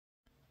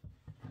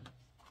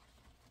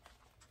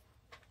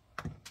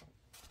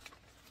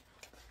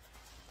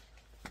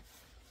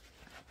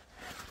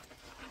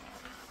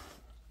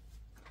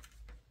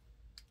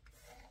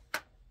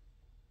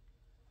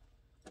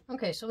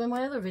Okay, so in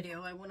my other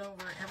video, I went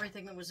over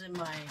everything that was in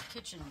my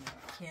kitchen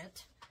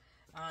kit.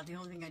 The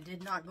only thing I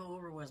did not go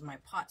over was my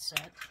pot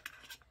set.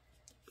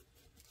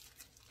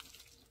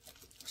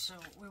 So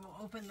we will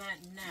open that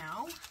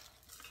now.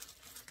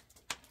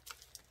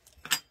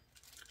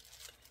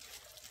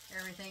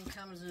 Everything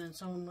comes in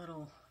its own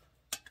little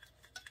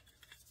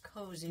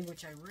cozy,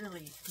 which I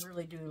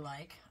really do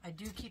like. I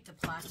do keep the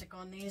plastic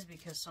on these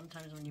because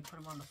sometimes when you put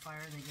them on the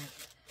fire, they get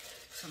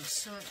some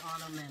soot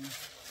on them, and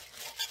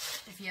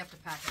if you have to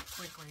pack it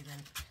quickly, then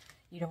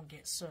you don't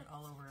get soot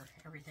all over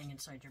everything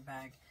inside your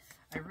bag.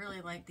 I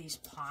really like these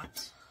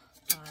pots.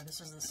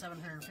 This is the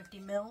 750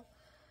 mil.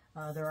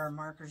 There are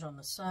markers on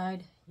the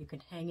side. You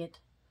can hang it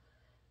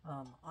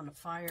on the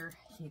fire.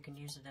 You can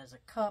use it as a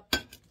cup.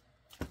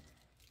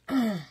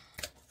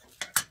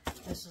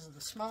 This is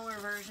the smaller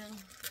version,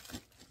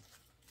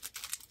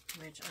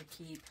 which I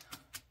keep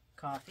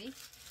coffee.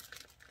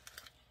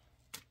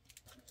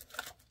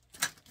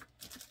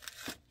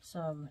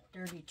 Some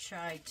dirty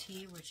chai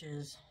tea, which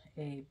is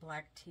a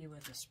black tea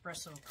with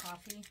espresso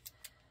coffee.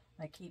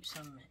 I keep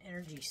some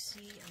Energy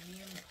C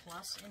Immune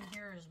Plus in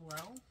here as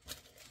well.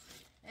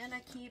 And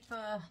I keep,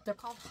 they're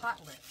called Hot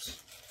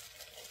Lips.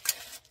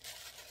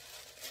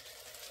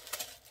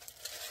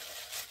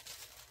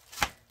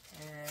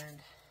 And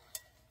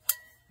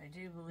I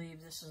do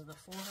believe this is the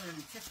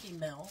 450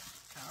 ml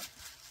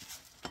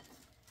cup.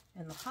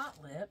 And the Hot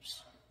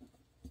Lips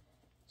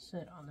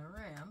sit on the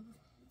rim,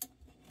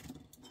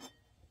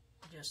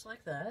 just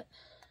like that,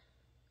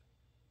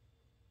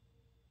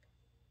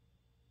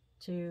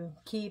 to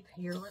keep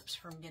your lips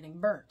from getting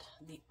burnt.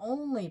 The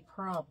only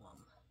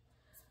problem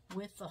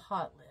with the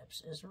Hot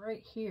Lips is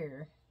right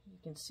here, you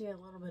can see a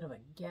little bit of a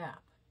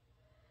gap.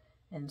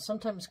 And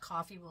sometimes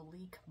coffee will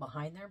leak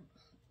behind there,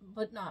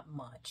 but not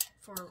much.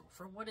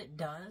 For what it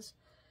does,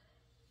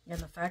 and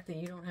the fact that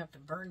you don't have to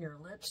burn your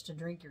lips to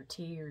drink your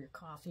tea or your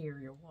coffee or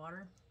your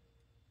water,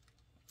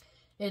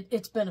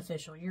 it's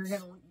beneficial. You're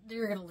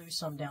gonna lose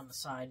some down the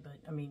side, but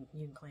I mean,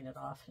 you can clean it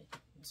off.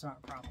 It's not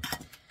a problem.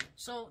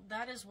 So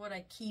that is what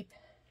I keep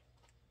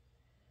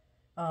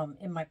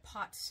in my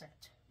pot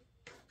set.